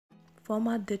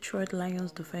Former Detroit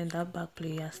Lions defender back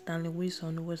player Stanley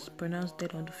was pronounced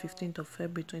dead on the 15th of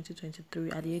February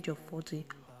 2023 at the age of 40,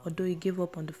 although he gave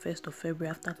up on the 1st of February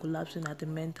after collapsing at the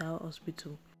mental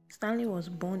hospital. Stanley was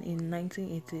born in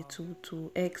 1982 to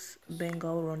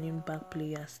ex-Bengal running back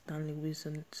player Stanley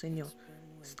Wilson Sr.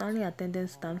 Stanley attended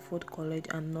Stanford College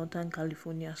and Northern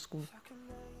California School.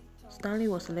 Stanley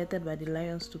was selected by the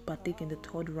Lions to partake in the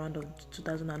third round of the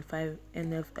 2005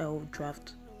 NFL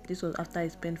Draft. This was after he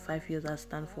spent 5 years at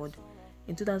Stanford.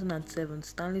 In 2007,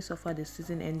 Stanley suffered a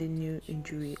season-ending knee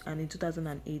injury, and in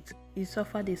 2008, he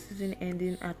suffered a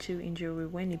season-ending Achilles injury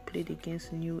when he played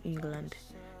against New England.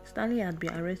 Stanley had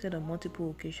been arrested on multiple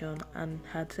occasions and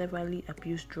had severely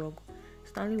abused drugs.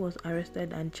 Stanley was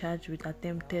arrested and charged with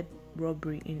attempted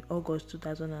robbery in August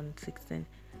 2016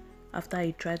 after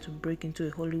he tried to break into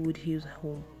a Hollywood Hills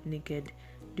home naked.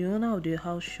 The owner of the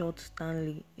house shot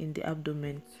Stanley in the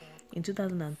abdomen. In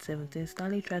 2017,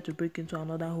 Stanley tried to break into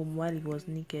another home while he was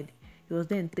naked. He was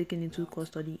then taken into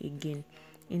custody again.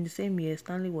 In the same year,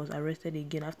 Stanley was arrested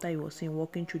again after he was seen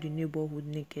walking through the neighborhood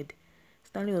naked.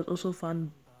 Stanley was also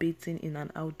found bathing in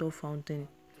an outdoor fountain.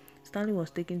 Stanley was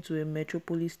taken to a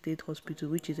Metropolis State Hospital,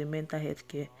 which is a mental health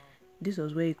care. This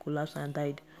was where he collapsed and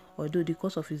died, although the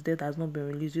cause of his death has not been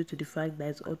released due to the fact that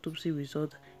his autopsy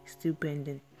result is still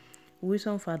pending.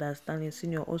 Wilson's father, Stanley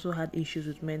Sr., also had issues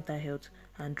with mental health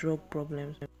and drug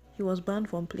problems. He was banned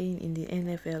from playing in the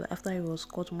NFL after he was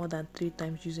caught more than 3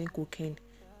 times using cocaine.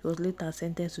 He was later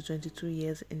sentenced to 22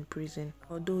 years in prison,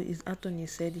 although his attorney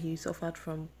said he suffered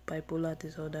from bipolar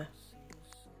disorder.